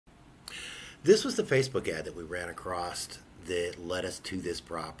This was the Facebook ad that we ran across that led us to this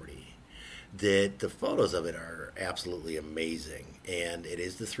property. That the photos of it are absolutely amazing, and it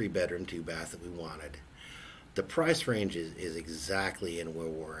is the 3-bedroom, 2-bath that we wanted. The price range is exactly in where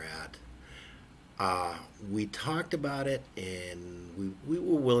we're at. We talked about it, and we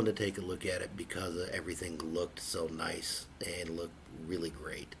were willing to take a look at it because everything looked so nice and looked really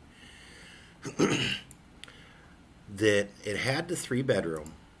great. That it had the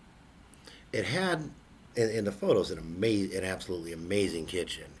 3-bedroom. It had, in the photos, an absolutely amazing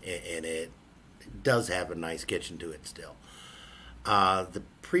kitchen, and it does have a nice kitchen to it still. The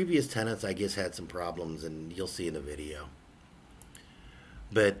previous tenants, I guess, had some problems, and you'll see in the video.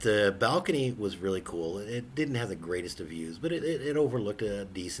 But the balcony was really cool. It didn't have the greatest of views, but it overlooked a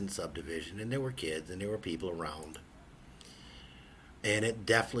decent subdivision, and there were kids, and there were people around. And it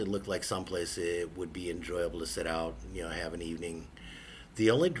definitely looked like someplace it would be enjoyable to sit out, have an evening. The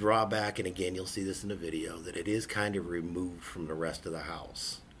only drawback, and again, you'll see this in the video, that it is kind of removed from the rest of the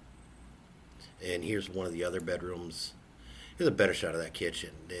house. And here's one of the other bedrooms. Here's a better shot of that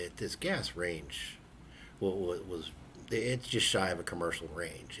kitchen. This gas range it's just shy of a commercial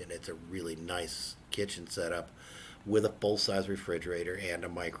range, and it's a really nice kitchen setup with a full-size refrigerator and a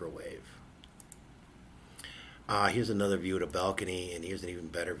microwave. Here's another view of the balcony, and here's an even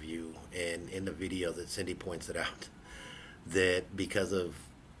better view. And in the video that Cindy points it out, that because of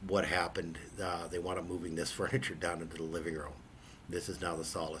what happened, they wound up moving this furniture down into the living room. This is now the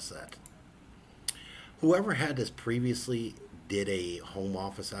sauna set. Whoever had this previously did a home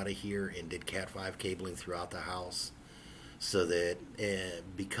office out of here and did Cat 5 cabling throughout the house, so that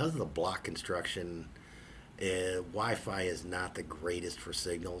because of the block construction, Wi-Fi is not the greatest for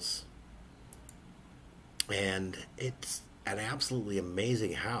signals. And it's an absolutely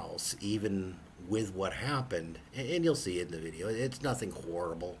amazing house, even with what happened. And you'll see it in the video. It's nothing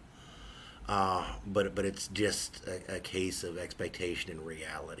horrible, but it's just a case of expectation and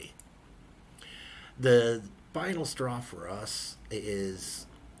reality. The final straw for us is,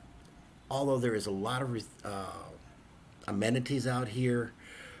 although there is a lot of amenities out here,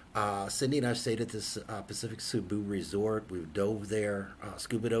 Cindy and I stayed at this Pacific Cebu resort. We've dove there,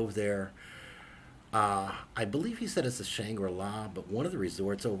 scuba dove there. I believe he said it's a Shangri-La, but one of the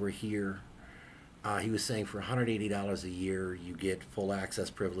resorts over here, he was saying for $180 a year, you get full access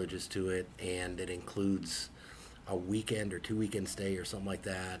privileges to it, and it includes a weekend or 2-weekend stay or something like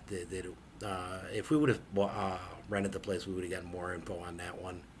that. If we would have rented the place, we would have gotten more info on that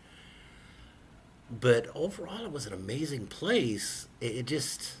one. But overall, it was an amazing place. It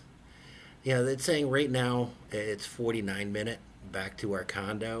just, it's saying right now it's 49 minutes back to our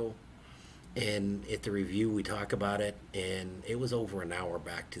condo. And at the review, we talk about it, and it was over an hour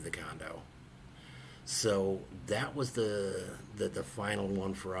back to the condo. So that was the final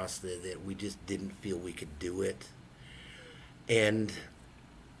one for us, that we just didn't feel we could do it. And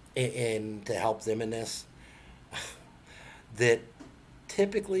to help them in this, that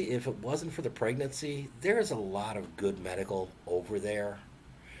typically, if it wasn't for the pregnancy, there's a lot of good medical over there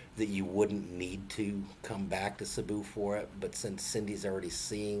that you wouldn't need to come back to Cebu for it. But since Cindy's already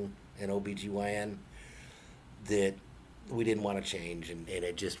seeing an OBGYN, that we didn't want to change, and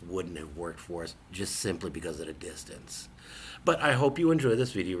it just wouldn't have worked for us, just simply because of the distance. But I hope you enjoy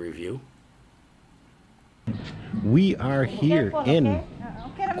this video review. We are here in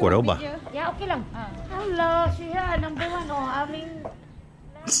Cordova. Yeah, okay lang. Hello, siya, number one, aming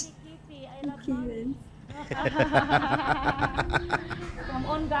lovely kitty. I love you. Come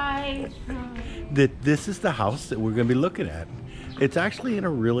on, guys. This is the house that we're going to be looking at. It's actually in a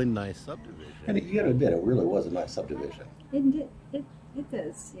really nice subdivision. And you got to admit, it really was a nice subdivision. It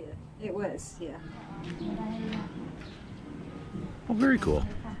is, yeah. It was, yeah. Well, very cool.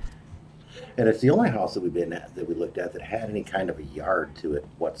 And it's the only house that we looked at that had any kind of a yard to it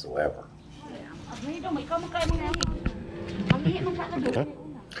whatsoever. Okay.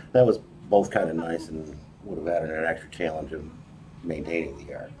 That was both kind of nice, and would have added an extra challenge of maintaining the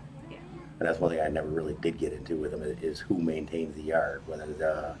yard. Yeah. And that's one thing I never really did get into with them, is who maintains the yard,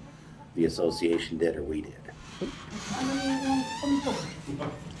 whether the association did or we did.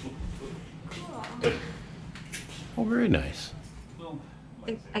 Oh, very nice.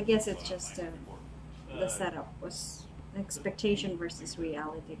 I guess it's just the setup was expectation versus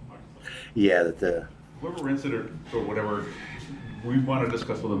reality. Yeah, that whoever rents it or whatever, we want to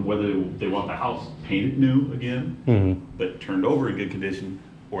discuss with them whether they want the house painted new again, but turned over in good condition,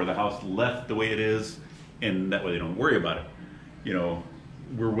 or the house left the way it is, and that way they don't worry about it.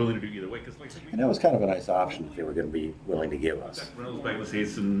 We're willing to do either way. And that was kind of a nice option that they were going to be willing to give us. Rentals back in the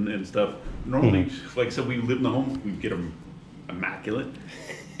States and stuff. Normally, like I said, we live in the home, we get them immaculate,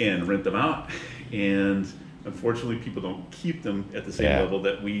 and rent them out. And unfortunately, people don't keep them at the same level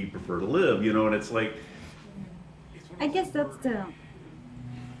that we prefer to live, you know, and it's like... I guess that's the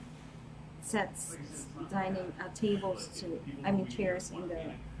sets dining tables to, I mean chairs in the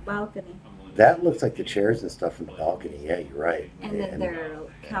balcony. That looks like the chairs and stuff from the balcony. Yeah, you're right. And then their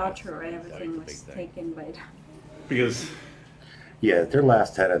couch or everything was taken by them. Because... Yeah, their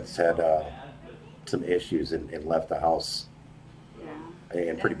last tenants had some issues and left the house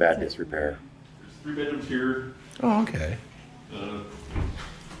in pretty bad disrepair. There's 3 bedrooms here. Oh, okay.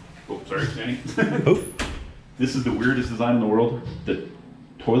 Oh, sorry, Danny. Oh. This is the weirdest design in the world. The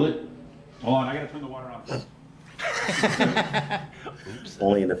toilet. Hold on, I gotta turn the water on. Oops.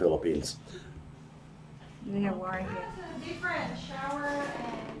 Only in the Philippines. They have water here. Different shower and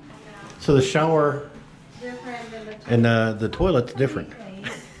So the shower different than the and the toilet's different.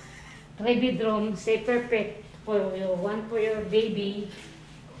 3 bedroom, say perfect for you. One for your baby,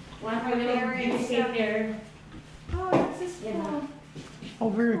 one for your babysitter. Oh, this is cool. Oh,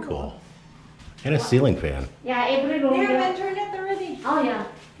 very cool. And a ceiling fan. Yeah, every room. They have there- internet already. Oh yeah.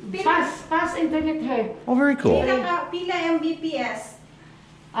 Fast internet here. Oh, very cool. Pila Mbps.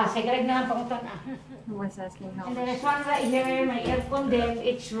 Segregate na lang pangutan Who was asking how And much? there's one right here, my aircon there,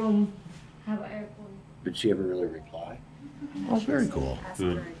 each room have an aircon. Did she ever really reply? Oh, very cool.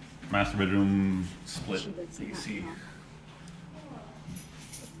 The master bedroom split AC.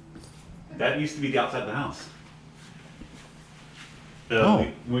 That used to be the outside of the house.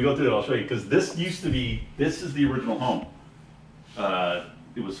 When we go through it, I'll show you, because this used to be, this is the original home.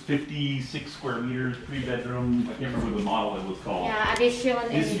 It was 56 square meters, 3 bedroom, I can't remember the model it was called. Yeah, addition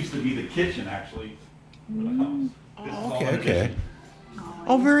This and used to be the kitchen, actually, for the house. This is all Okay, the okay. kitchen.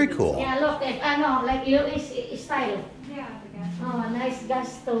 Oh, very cool. yeah, look, like US style. Yeah. Oh, nice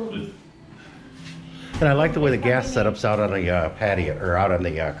gas stove. And I like the way the gas setup's out on the patio or out on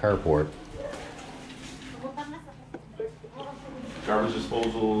the carport. Garbage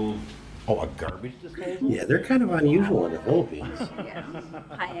disposal. Oh, a garbage disposal? Yeah, they're kind of unusual in the Philippines. Yeah,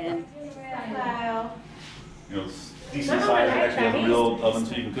 high end. Style. You know, it's decent size, it actually has a real oven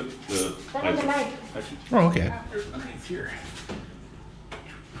so you can cook the Turn the light. Actually, Oh, okay. it's here.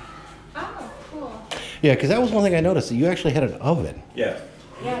 Oh, cool. Yeah, because that was one thing I noticed, that you actually had an oven. Yeah.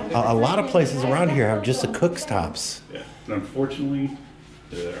 Yeah. A lot of places around here have just the cookstops. Yeah. And unfortunately,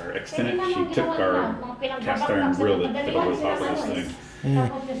 our ex-tenant, she took our cast iron grill that fit over the top of this thing.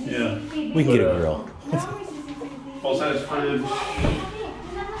 Yeah. We can get a grill. Full-size fridge.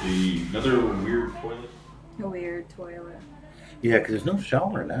 Another weird toilet. A weird toilet. Yeah, because there's no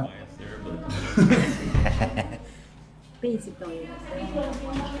shower now. Basically.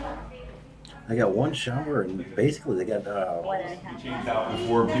 I got one shower, and basically they got What I have. Changed out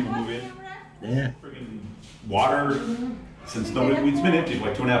before people move in. yeah. Friggin' water, since it's been empty for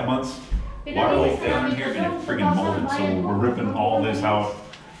like 2.5 months. Water leaked down in here and it friggin' molded, so we're ripping all this out.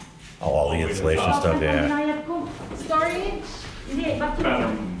 Oh, all the insulation stuff. Yeah. Storage? Hindi, bathroom.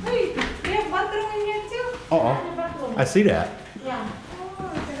 Bathroom. Hey, we have bathroom in here too. Oh, I see that. Yeah.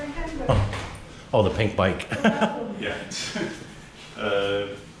 Oh, the pink bike. Yeah.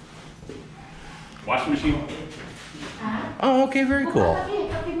 Washing machine. Oh, okay, very cool.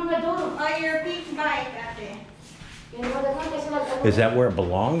 Oh, your pink bike, ate. Is that where it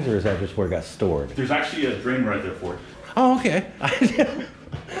belongs, or is that just where it got stored? There's actually a drain right there for it. Oh, okay.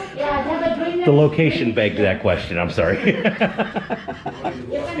 The location begged that question. I'm sorry.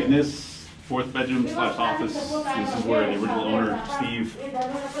 In this 4th bedroom / office, this is where the original owner, Steve,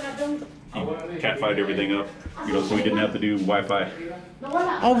 he cat-fied everything up, you know, so we didn't have to do Wi-Fi.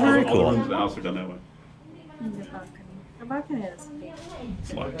 Oh, very All the rooms in cool. the house are done that way. In the balcony. The balcony is big.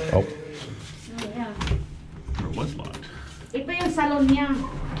 It's locked. Oh, Or it was locked. Ito yung salon niya.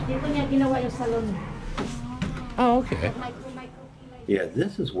 Dito niya ginawa yung salon. oh, okay. Micro. Yeah,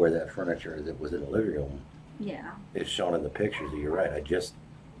 this is where that furniture that was in the living room Yeah. is shown in the pictures. You're right. I just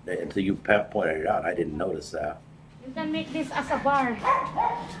until you pointed it out, I didn't notice that. You can make this as a bar.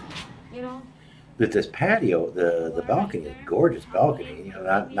 You know? That this patio, the balcony, is a gorgeous balcony. You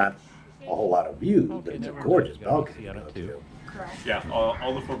know, not a whole lot of view, but it's a gorgeous balcony. to go to. Correct. Yeah,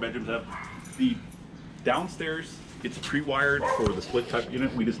 all the 4 bedrooms have the downstairs. It's pre-wired for the split type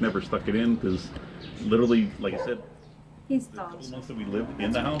unit. We just never stuck it in because literally, like I said, His the couple thoughts. months that we lived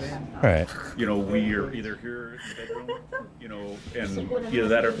in the house, Right. you know, we are either here in the bedroom, you know, and either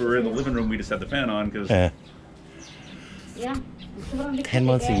that or if we're in the living room, we just have the fan on because Yeah. Yeah. 10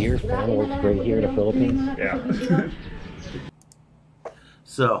 months a year, fan works great here in the Philippines. Yeah.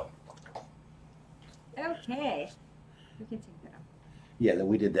 So, Okay. We can take that up. yeah, that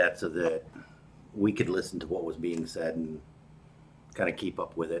we did that so that we could listen to what was being said and kind of keep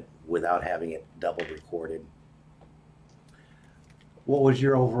up with it without having it double recorded. What was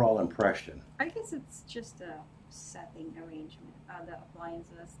your overall impression? I guess it's just a setting arrangement. The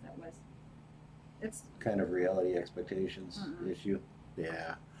appliances that was. It's Kind of reality expectations Mm-mm. issue.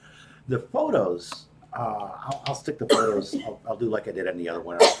 Yeah. The photos, I'll stick the photos, I'll do like I did on the other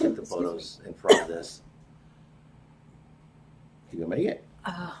one. I'll stick the photos in front of this. You gonna make it?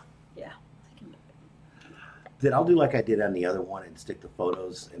 yeah. I can do it. Then I'll do like I did on the other one and stick the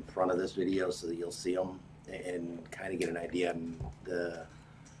photos in front of this video so that you'll see them and kind of get an idea on the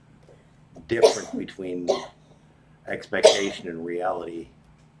difference between expectation and reality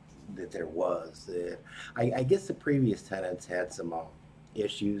that there was. I guess the previous tenants had some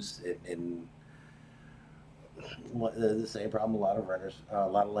issues and the same problem a lot of renters, a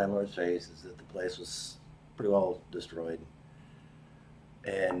lot of landlords face is that the place was pretty well destroyed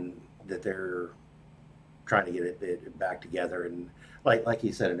and that they're trying to get it back together, and like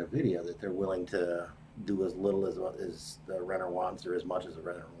he said in a video, that they're willing to do as little as the renter wants or as much as the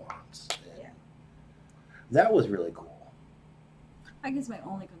renter wants. And Yeah. that was really cool. I guess my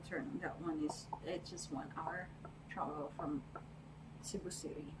only concern on that one is it's just 1 hour travel from Cebu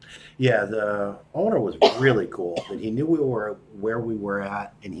City. Yeah, the owner was really cool. That he knew we were where we were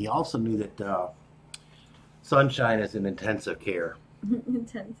at, and he also knew that Sunshine is in intensive care.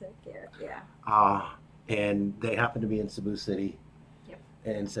 Intensive care, yeah. And they happened to be in Cebu City. Yep.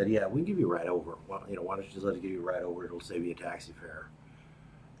 And said, "Yeah, we can give you a ride over. Well, why don't you just let us give you a ride over? It'll save you a taxi fare."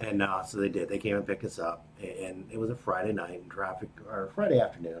 And so they did. They came and picked us up, and it was a Friday night, and traffic, or Friday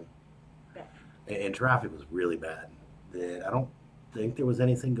afternoon, Bad. and traffic was really bad. I don't think there was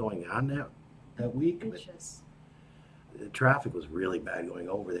anything going on that week, It's but just the traffic was really bad going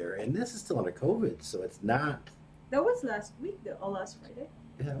over there. And this is still under COVID, so it's not. that was last week, last Friday.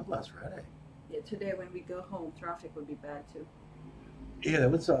 Yeah, that was last Friday. Yeah, today when we go home, traffic would be bad too. Yeah,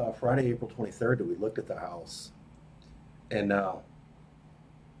 that was Friday, April 23rd that we looked at the house. And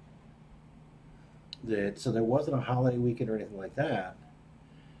so there wasn't a holiday weekend or anything like that.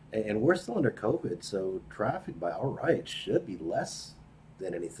 And we're still under COVID, so traffic by all rights should be less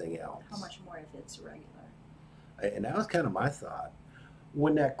than anything else. How much more if it's regular? And that was kind of my thought.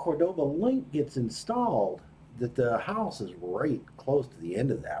 When that Cordova link gets installed, that the house is right close to the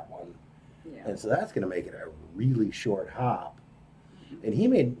end of that one. Yeah. And so that's going to make it a really short hop. And he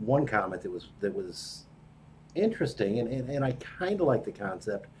made one comment that was interesting, and I kind of like the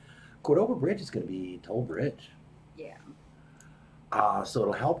concept. Cordova Bridge is going to be toll bridge. Yeah. So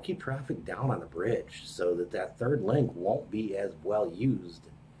it'll help keep traffic down on the bridge so that third link won't be as well used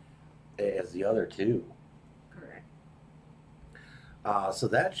as the other two. Correct. So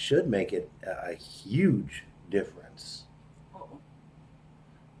that should make it a huge difference.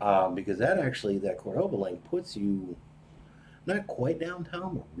 Because that Cordova link puts you not quite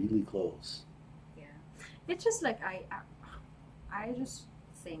downtown, but really close. Yeah. It's just like I just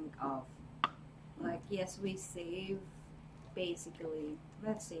think of like, yes, we save basically,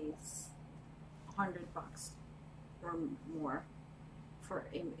 let's say it's $100 or more for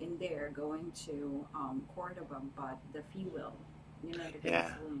in there going to Cordova, but the fuel, the Yeah.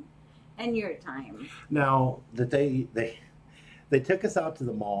 gasoline, and your time. Now that they took us out to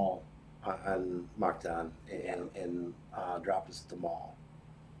the mall on Mactan and dropped us at the mall,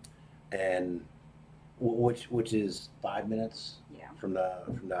 and which is 5 minutes Yeah. from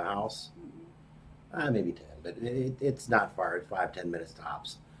the house. Mhm. Maybe 10, but it's not far. It's 5-10 minutes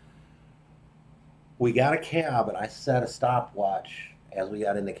tops. We got a cab, and I set a stopwatch as we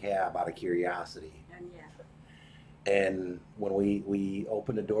got in the cab out of curiosity. And yeah. And when we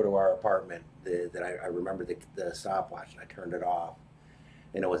opened the door to our apartment, I remember the stopwatch, and I turned it off,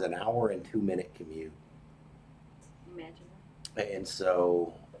 and it was an hour and 2-minute commute. Imagine. And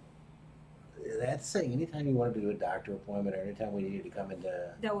so that's saying anytime you wanted to do a doctor appointment or anytime we needed to come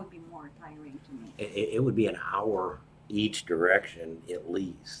into, That would be more tiring to me. it would be an hour each direction at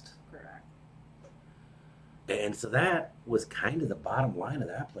least. Correct. And so that was kind of the bottom line of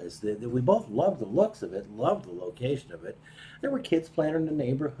that place. That we both loved the looks of it, loved the location of it. There were kids playing in the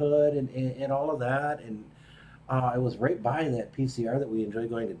neighborhood and all of that. And it was right by that PCR that we enjoy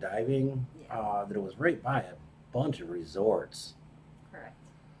going to diving. Yeah. That it was right by a bunch of resorts. Correct.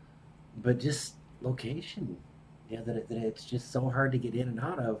 But just location, that it's just so hard to get in and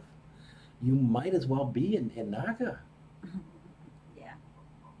out of. You might as well be in Naga. Yeah.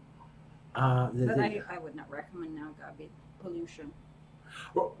 But I would not recommend Naga with pollution.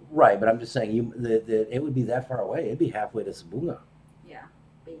 Right, but I'm just saying that it would be that far away. It'd be halfway to Sabunga. Yeah,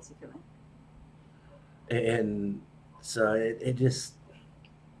 basically. And so it just,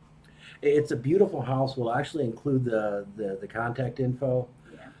 It's a beautiful house. We'll actually include the contact info.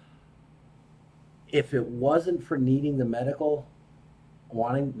 Yeah. If it wasn't for needing the medical,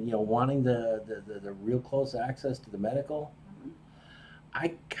 wanting the real close access to the medical,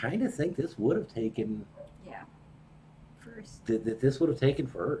 I kind of think this would have taken. Yeah. First. That this would have taken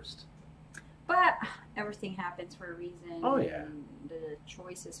first. But everything happens for a reason. Oh, yeah. And the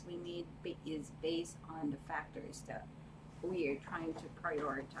choices we made is based on the factors that we are trying to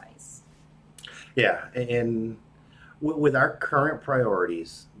prioritize. Yeah, and with our current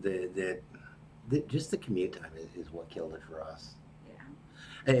priorities, just the commute time is what killed it for us.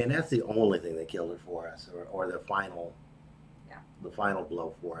 Yeah. And that's the only thing that killed it for us, or the final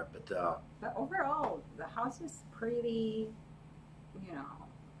blow for it. But overall, the house is pretty,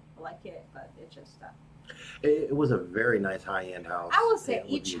 I like it, but it's just it was a very nice high-end house. I will say it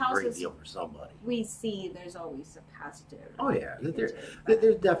would each be house a great is deal for somebody. we see there's always a positive. Oh yeah, negative,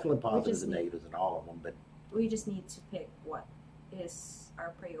 there's definitely we positives just and need- negatives in all of them, but we just need to pick what is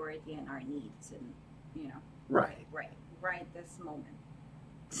our priority and our needs, and right. right this moment.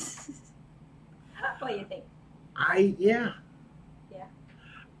 What do you think? Yeah. Yeah.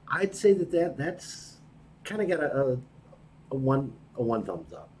 I'd say that's kind of got a one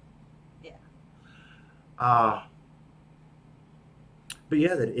thumbs up. Yeah. But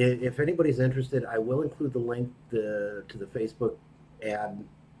yeah, that if anybody's interested, I will include the link to the Facebook ad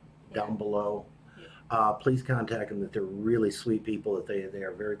down below. Please contact them. That they're really sweet people. That they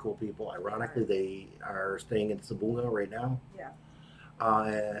are very cool people. Ironically, they are staying in Sabunga right now. Yeah.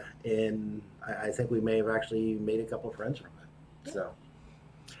 And I think we may have actually made a couple of friends from it. Yeah. So,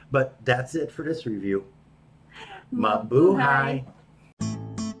 but that's it for this review. Mabuhay.